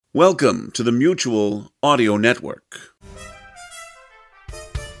Welcome to the Mutual Audio Network.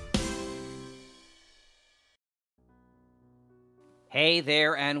 Hey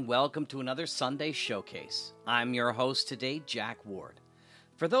there, and welcome to another Sunday Showcase. I'm your host today, Jack Ward.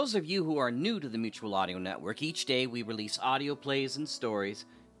 For those of you who are new to the Mutual Audio Network, each day we release audio plays and stories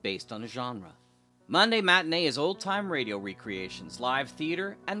based on a genre. Monday Matinee is old-time radio recreations, live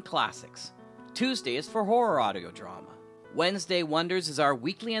theater, and classics. Tuesday is for horror audio drama. Wednesday Wonders is our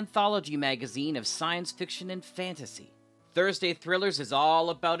weekly anthology magazine of science fiction and fantasy. Thursday Thrillers is all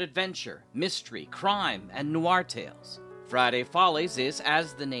about adventure, mystery, crime, and noir tales. Friday Follies is,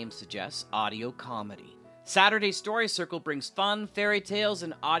 as the name suggests, audio comedy. Saturday Story Circle brings fun, fairy tales,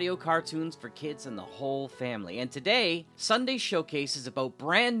 and audio cartoons for kids and the whole family. And today, Sunday Showcase is about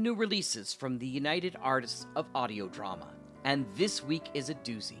brand new releases from the United Artists of Audio Drama. And this week is a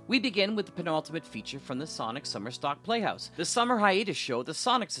doozy. We begin with the penultimate feature from the Sonic Summer Stock Playhouse, the summer hiatus show, The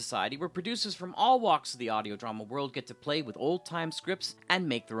Sonic Society, where producers from all walks of the audio drama world get to play with old-time scripts and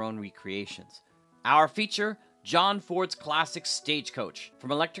make their own recreations. Our feature, John Ford's classic Stagecoach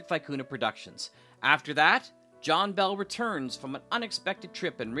from Electric Vicuna Productions. After that, John Bell returns from an unexpected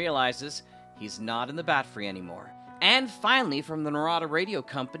trip and realizes he's not in the Bat Free anymore. And finally, from the Narada Radio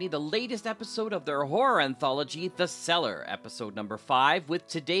Company, the latest episode of their horror anthology, The Cellar, episode number 5, with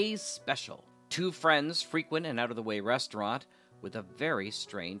today's special. Two friends frequent an out-of-the-way restaurant with a very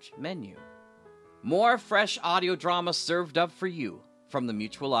strange menu. More fresh audio drama served up for you from the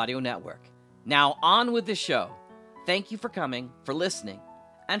Mutual Audio Network. Now on with the show. Thank you for coming, for listening,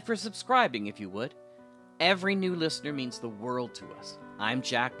 and for subscribing if you would. Every new listener means the world to us. I'm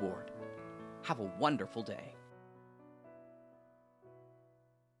Jack Ward. Have a wonderful day.